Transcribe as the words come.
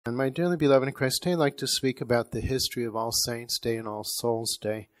And my dearly beloved in Christ, today I'd like to speak about the history of All Saints' Day and All Souls'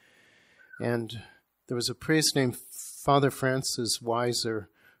 Day. And there was a priest named Father Francis Weiser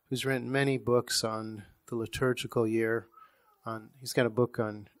who's written many books on the liturgical year. He's got a book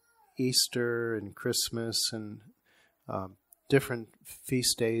on Easter and Christmas and different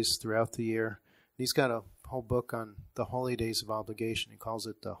feast days throughout the year. He's got a whole book on the holy days of obligation. He calls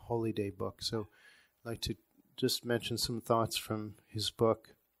it the Holy Day Book. So I'd like to just mention some thoughts from his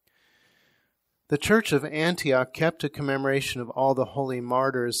book. The Church of Antioch kept a commemoration of all the holy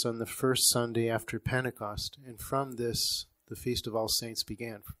martyrs on the first Sunday after Pentecost, and from this, the Feast of All Saints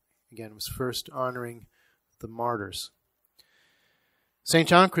began. Again, it was first honoring the martyrs. St.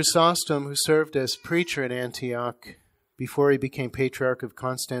 John Chrysostom, who served as preacher at Antioch before he became Patriarch of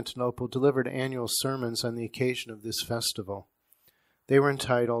Constantinople, delivered annual sermons on the occasion of this festival. They were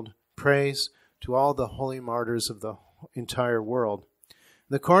entitled, Praise to All the Holy Martyrs of the Entire World.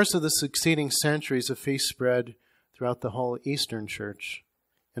 In the course of the succeeding centuries, a feast spread throughout the whole Eastern Church,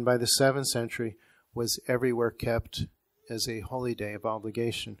 and by the 7th century was everywhere kept as a holy day of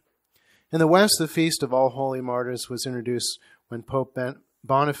obligation. In the West, the Feast of All Holy Martyrs was introduced when Pope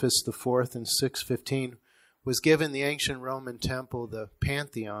Boniface IV in 615 was given the ancient Roman temple, the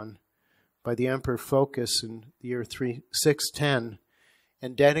Pantheon, by the Emperor Phocas in the year 610,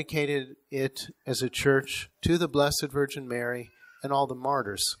 and dedicated it as a church to the Blessed Virgin Mary and all the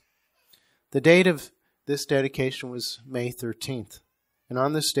martyrs. The date of this dedication was May 13th, and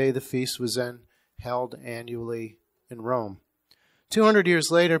on this day the feast was then held annually in Rome. 200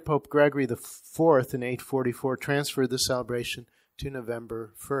 years later, Pope Gregory IV in 844 transferred the celebration to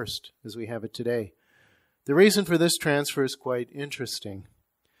November 1st, as we have it today. The reason for this transfer is quite interesting,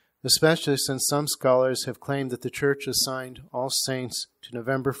 especially since some scholars have claimed that the Church assigned All Saints to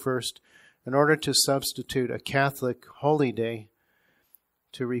November 1st in order to substitute a Catholic holy day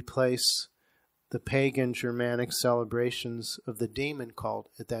to replace the pagan Germanic celebrations of the demon cult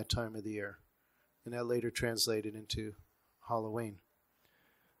at that time of the year, and that later translated into Halloween.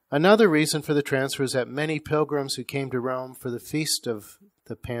 Another reason for the transfer is that many pilgrims who came to Rome for the feast of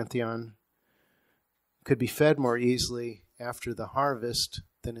the Pantheon could be fed more easily after the harvest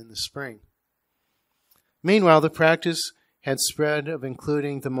than in the spring. Meanwhile, the practice had spread of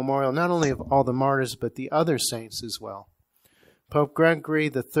including the memorial not only of all the martyrs, but the other saints as well. Pope Gregory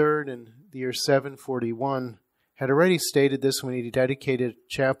III in the year 741 had already stated this when he dedicated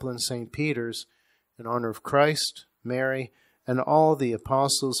chapel in St. Peter's in honor of Christ, Mary, and all the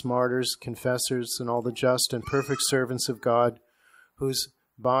apostles, martyrs, confessors, and all the just and perfect servants of God, whose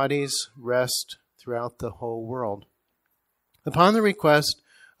bodies rest throughout the whole world. Upon the request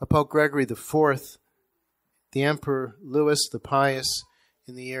of Pope Gregory IV, the Emperor Louis the Pious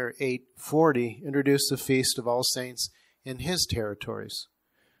in the year 840 introduced the Feast of All Saints in his territories.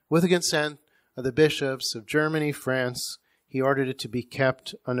 With the consent of the bishops of Germany, France, he ordered it to be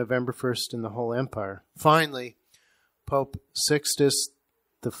kept on November 1st in the whole empire. Finally, Pope Sixtus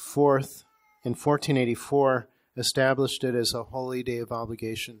IV in 1484 established it as a holy day of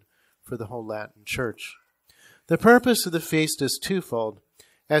obligation for the whole Latin Church. The purpose of the feast is twofold.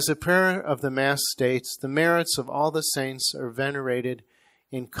 As the prayer of the Mass states, the merits of all the saints are venerated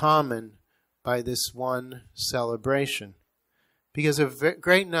in common by this one celebration, because a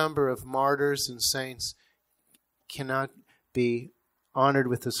great number of martyrs and saints cannot be honored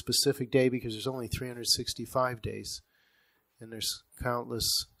with a specific day because there's only 365 days and there's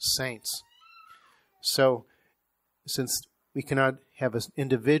countless saints. So since we cannot have an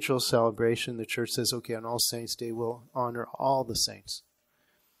individual celebration, the Church says, okay, on All Saints' Day we'll honor all the saints.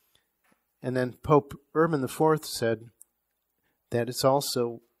 And then Pope Urban IV said that it's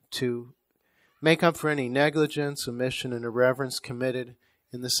also to make up for any negligence, omission, and irreverence committed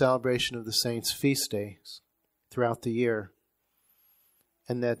in the celebration of the saints' feast days throughout the year,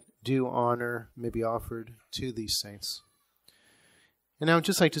 and that due honor may be offered to these saints. And now I'd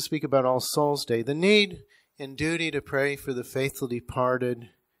just like to speak about All Souls' Day. The need and duty to pray for the faithful departed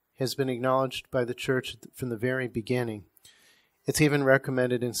has been acknowledged by the Church from the very beginning. It's even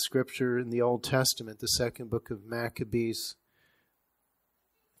recommended in Scripture in the Old Testament, the second book of Maccabees,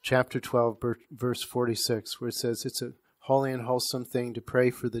 chapter 12, verse 46, where it says it's a holy and wholesome thing to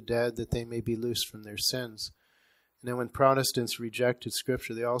pray for the dead that they may be loosed from their sins. And then when Protestants rejected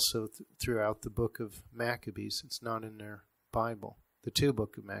Scripture, they also threw out the book of Maccabees. It's not in their Bible, the two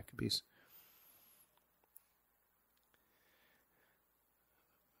book of Maccabees.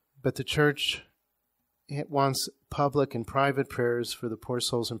 But the Church wants public and private prayers for the poor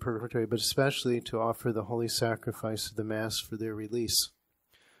souls in purgatory, but especially to offer the holy sacrifice of the Mass for their release.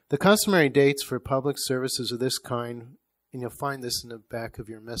 The customary dates for public services of this kind and you'll find this in the back of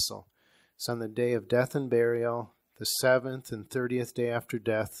your missal. It's on the day of death and burial, the 7th and 30th day after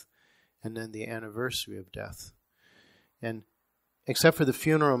death, and then the anniversary of death. And except for the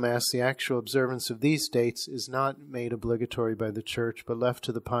funeral mass, the actual observance of these dates is not made obligatory by the church, but left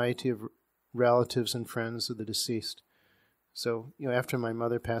to the piety of relatives and friends of the deceased. So, after my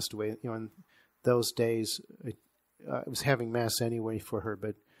mother passed away, in those days, I was having mass anyway for her,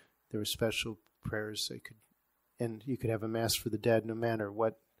 but there were special prayers and you could have a mass for the dead no matter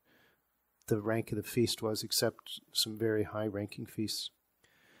what the rank of the feast was, except some very high-ranking feasts.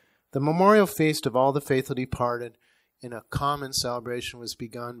 The memorial feast of all the faithful departed in a common celebration was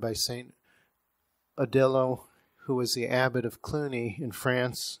begun by St. Odilo, who was the abbot of Cluny in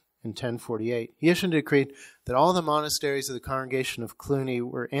France in 1048. He issued a decree that all the monasteries of the congregation of Cluny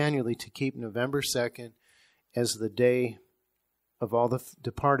were annually to keep November 2nd as the day of all the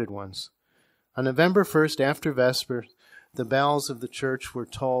departed ones. On November 1st, after Vespers, the bells of the church were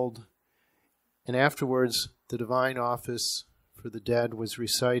tolled, and afterwards the divine office for the dead was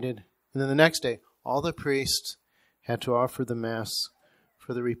recited. And then the next day, all the priests had to offer the Mass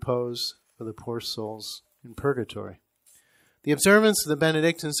for the repose of the poor souls in purgatory. The observance of the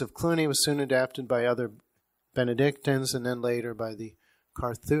Benedictines of Cluny was soon adapted by other Benedictines and then later by the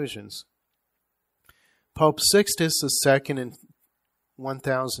Carthusians. Pope Sixtus II in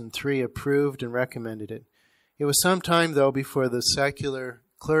 1003 approved and recommended it. It was some time, though, before the secular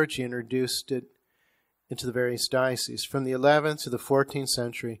clergy introduced it into the various dioceses. From the 11th to the 14th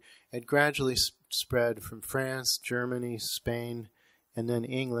century, it gradually spread from France, Germany, Spain, and then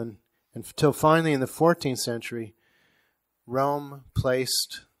England, until finally in the 14th century, Rome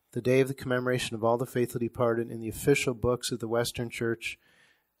placed the day of the commemoration of all the faithful departed in the official books of the Western Church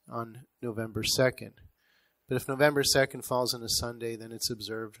on November 2nd. But if November 2nd falls on a Sunday, then it's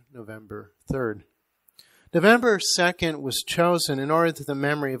observed November 3rd. November 2nd was chosen in order to the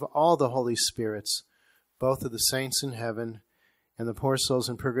memory of all the holy spirits, both of the saints in heaven and the poor souls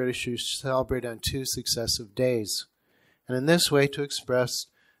in purgatory, should celebrate on 2 successive days, and in this way to express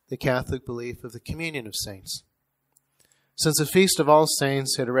the Catholic belief of the communion of saints. Since the Feast of All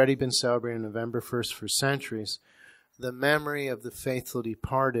Saints had already been celebrated on November 1st for centuries, the memory of the faithful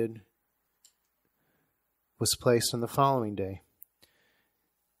departed was placed on the following day.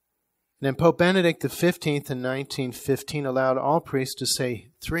 And then Pope Benedict XV in 1915 allowed all priests to say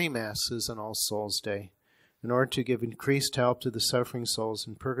 3 Masses on All Souls' Day in order to give increased help to the suffering souls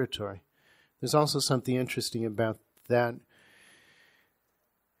in purgatory. There's also something interesting about that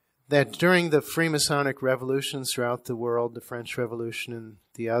during the Freemasonic revolutions throughout the world, the French Revolution and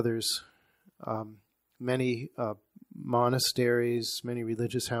the others, many monasteries, many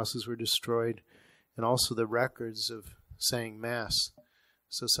religious houses were destroyed, and also the records of saying Mass.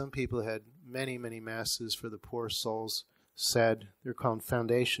 So some people had many, many Masses for the poor souls said. They're called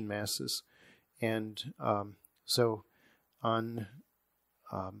foundation Masses. And so on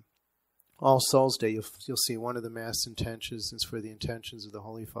All Souls Day, you'll see one of the Mass intentions is for the intentions of the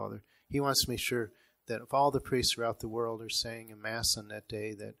Holy Father. He wants to make sure that if all the priests throughout the world are saying a Mass on that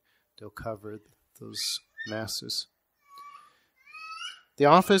day, that they'll cover those Masses. The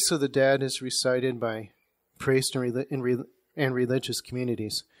office of the dead is recited by priests and religious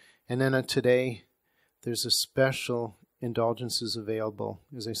communities. And then today, there's a special indulgences available,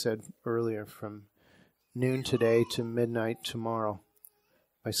 as I said earlier, from noon today to midnight tomorrow.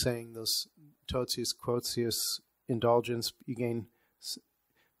 By saying those Totius Quotius indulgence, you gain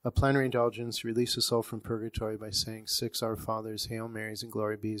a plenary indulgence, release the soul from purgatory by saying 6 Our Fathers, Hail Marys, and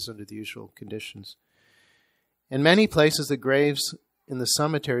Glory Bees under the usual conditions. In many places, the graves in the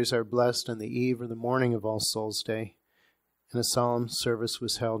cemeteries are blessed on the eve or the morning of All Souls' Day, and a solemn service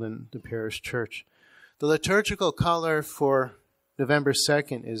was held in the parish church. The liturgical color for November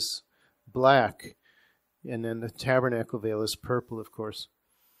 2nd is black, and then the tabernacle veil is purple, of course.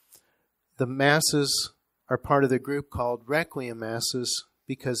 The Masses are part of the group called Requiem Masses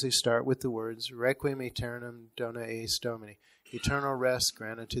because they start with the words, Requiem aeternam dona eis Domini, eternal rest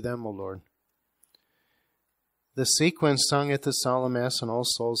granted to them, O Lord. The sequence sung at the Solemn Mass on All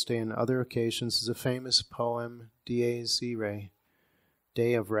Souls' Day and other occasions is a famous poem, Dies Irae,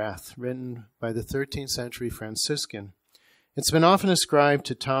 Day of Wrath, written by the 13th century Franciscan. It's been often ascribed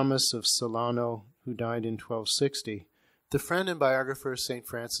to Thomas of Celano, who died in 1260, the friend and biographer of St.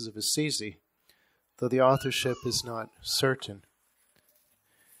 Francis of Assisi, though the authorship is not certain.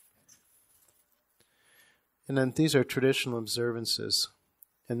 And then these are traditional observances.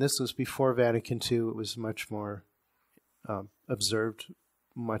 And this was before Vatican II. It was much more observed,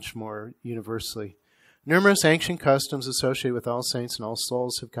 much more universally. Numerous ancient customs associated with All Saints and All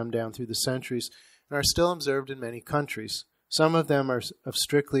Souls have come down through the centuries and are still observed in many countries. Some of them are of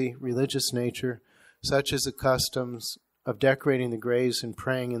strictly religious nature, such as the customs of decorating the graves and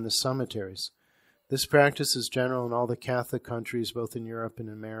praying in the cemeteries. This practice is general in all the Catholic countries, both in Europe and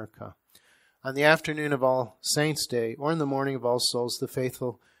America. On the afternoon of All Saints' Day, or in the morning of All Souls, the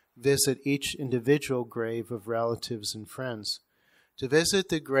faithful visit each individual grave of relatives and friends. To visit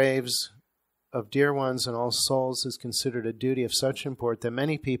the graves of dear ones and All Souls is considered a duty of such import that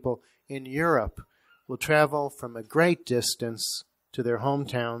many people in Europe will travel from a great distance to their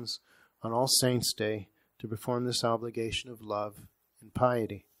hometowns on All Saints' Day to perform this obligation of love and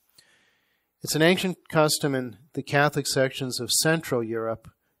piety. It's an ancient custom in the Catholic sections of Central Europe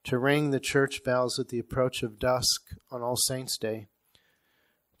to ring the church bells at the approach of dusk on All Saints' Day,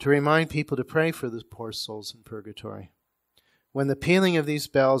 to remind people to pray for the poor souls in purgatory. When the pealing of these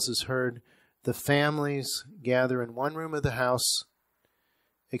bells is heard, the families gather in one room of the house,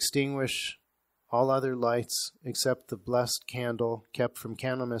 extinguish all other lights except the blessed candle kept from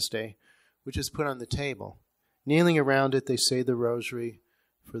Candlemas Day, which is put on the table. Kneeling around it, they say the rosary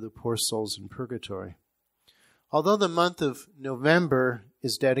for the poor souls in purgatory. Although the month of November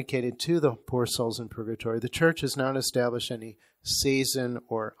is dedicated to the poor souls in purgatory, the Church has not established any season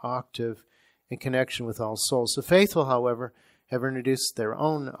or octave in connection with All Souls. The faithful, however, have introduced their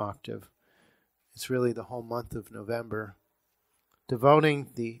own octave. It's really the whole month of November,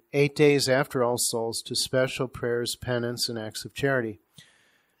 devoting the 8 days after All Souls to special prayers, penance, and acts of charity.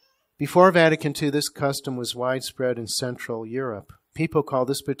 Before Vatican II, this custom was widespread in Central Europe. People call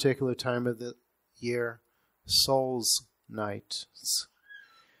this particular time of the year Souls' Nights,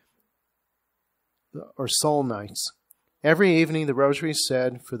 or Soul Nights. Every evening the rosary is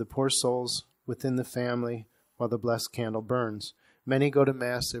said for the poor souls within the family while the blessed candle burns. Many go to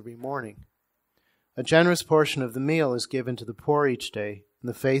Mass every morning. A generous portion of the meal is given to the poor each day, and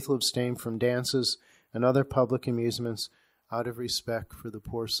the faithful abstain from dances and other public amusements out of respect for the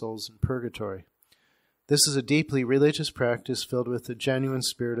poor souls in purgatory. This is a deeply religious practice filled with the genuine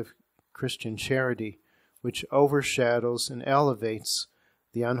spirit of Christian charity, which overshadows and elevates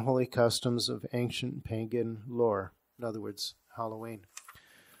the unholy customs of ancient pagan lore. In other words, Halloween.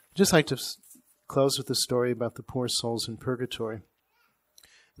 I'd just like to close with a story about the poor souls in purgatory.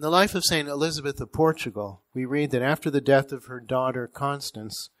 In the life of St. Elizabeth of Portugal, we read that after the death of her daughter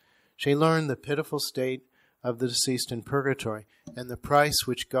Constance, she learned the pitiful state of the deceased in purgatory and the price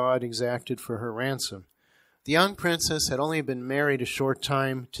which God exacted for her ransom. The young princess had only been married a short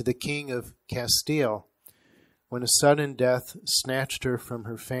time to the King of Castile when a sudden death snatched her from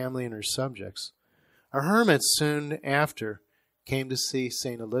her family and her subjects. A hermit soon after came to see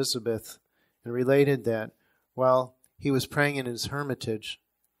St. Elizabeth and related that while he was praying in his hermitage,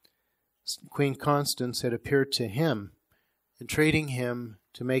 Queen Constance had appeared to him, entreating him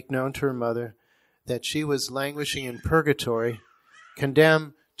to make known to her mother that she was languishing in purgatory,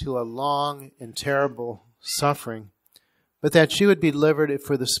 condemned to a long and terrible suffering, but that she would be delivered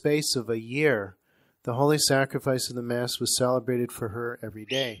for the space of a year. The holy sacrifice of the Mass was celebrated for her every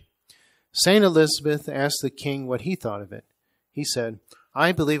day. St. Elizabeth asked the king what he thought of it. He said,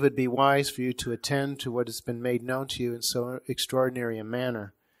 "I believe it would be wise for you to attend to what has been made known to you in so extraordinary a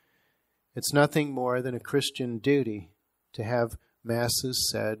manner. It's nothing more than a Christian duty to have Masses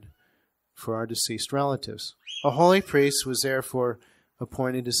said for our deceased relatives." A holy priest was therefore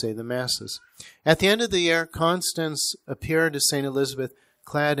appointed to say the Masses. At the end of the year, Constance appeared to St. Elizabeth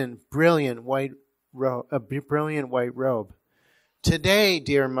clad in a brilliant white robe. "Today,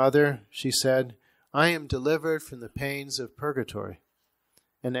 dear mother," she said, "I am delivered from the pains of purgatory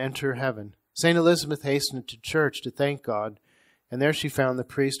and enter heaven." St. Elizabeth hastened to church to thank God, and there she found the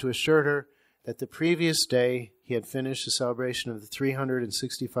priest who assured her that the previous day he had finished the celebration of the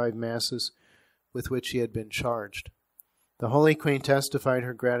 365 Masses with which he had been charged. The Holy Queen testified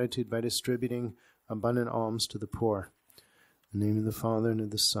her gratitude by distributing abundant alms to the poor. In the name of the Father, and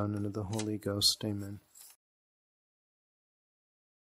of the Son, and of the Holy Ghost. Amen.